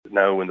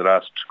now in the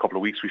last couple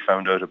of weeks we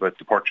found out about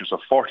the purchase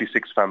of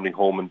 46 family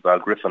home in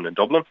Balgriffin in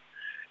Dublin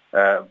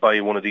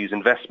by one of these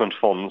investment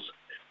funds.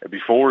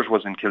 Before it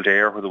was in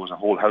Kildare, where there was a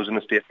whole housing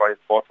estate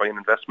bought by an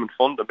investment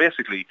fund. And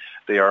basically,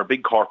 they are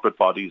big corporate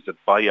bodies that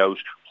buy out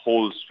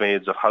whole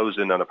swathes of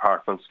housing and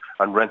apartments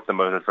and rent them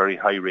out at very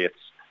high rates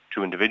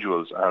to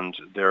individuals. And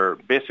they're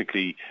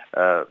basically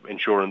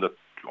ensuring that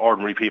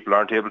ordinary people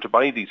aren't able to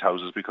buy these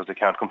houses because they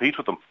can't compete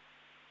with them.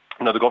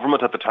 Now, the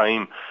government at the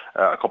time,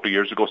 a couple of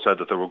years ago, said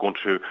that they were going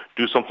to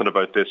do something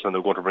about this and they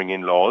were going to bring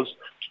in laws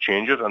to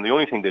change it. And the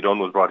only thing they done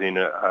was brought in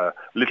a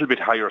little bit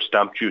higher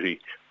stamp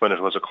duty when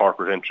it was a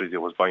corporate entity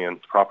that was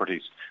buying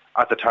properties.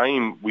 At the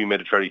time, we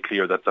made it very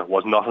clear that that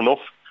was not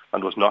enough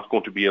and was not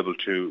going to be able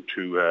to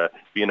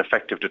be an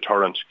effective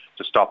deterrent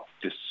to stop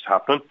this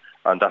happening.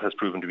 And that has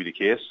proven to be the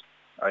case.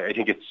 I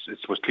think it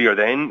was clear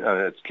then,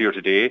 and it's clear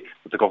today,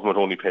 that the government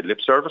only paid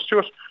lip service to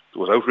it.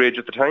 There was outrage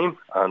at the time,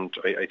 and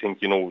I think,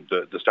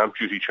 the stamp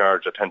duty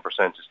charge at 10%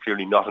 is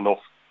clearly not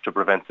enough to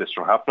prevent this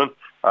from happening,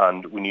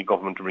 and we need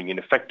government to bring in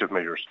effective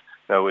measures.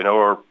 Now, in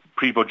our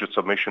pre-budget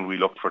submission, we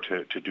looked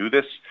to do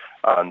this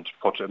and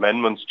put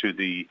amendments to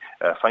the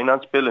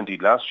finance bill,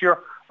 indeed last year,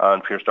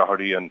 and Pierce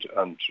Doherty and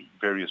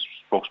various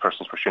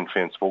spokespersons for Sinn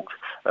Féin spoke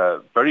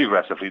very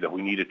aggressively that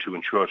we needed to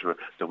ensure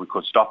that we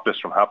could stop this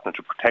from happening,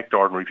 to protect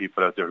ordinary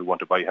people out there who want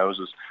to buy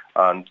houses,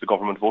 and the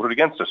government voted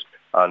against it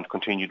and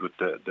continued with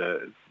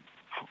the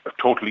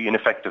totally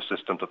ineffective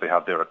system that they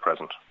have there at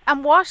present.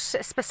 And what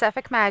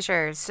specific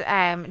measures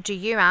do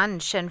you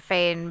and Sinn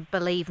Féin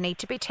believe need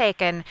to be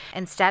taken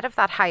instead of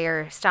that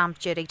higher stamp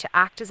duty to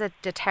act as a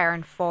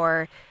deterrent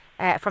from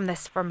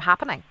this from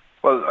happening?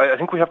 Well, I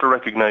think we have to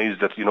recognise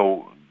that,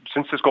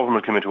 since this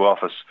government came into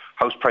office,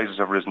 house prices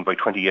have risen by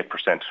 28%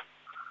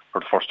 for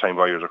the first-time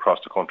buyers across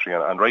the country.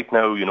 And right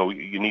now,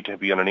 you need to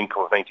be on an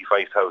income of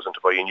 95,000 to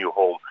buy a new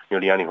home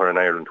nearly anywhere in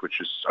Ireland, which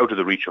is out of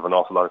the reach of an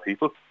awful lot of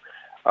people.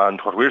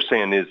 And what we're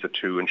saying is that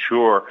to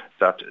ensure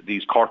that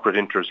these corporate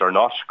interests are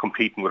not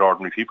competing with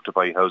ordinary people to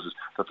buy houses,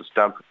 that the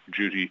stamp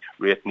duty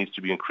rate needs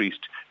to be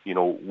increased,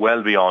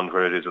 well beyond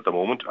where it is at the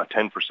moment. At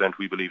 10%,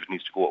 we believe it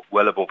needs to go up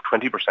well above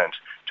 20%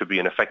 to be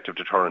an effective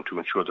deterrent to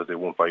ensure that they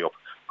won't buy up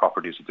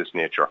properties of this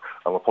nature.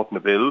 And we're putting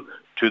a bill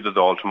to the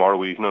Dáil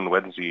tomorrow evening and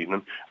Wednesday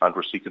evening, and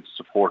we're seeking the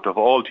support of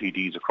all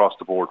TDs across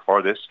the board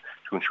for this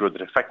to ensure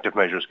that effective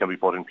measures can be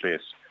put in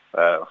place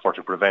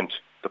to prevent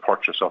the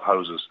purchase of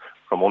houses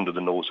from under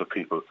the nose of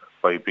people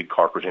by big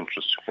corporate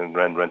interests who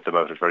can rent them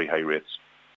out at very high rates.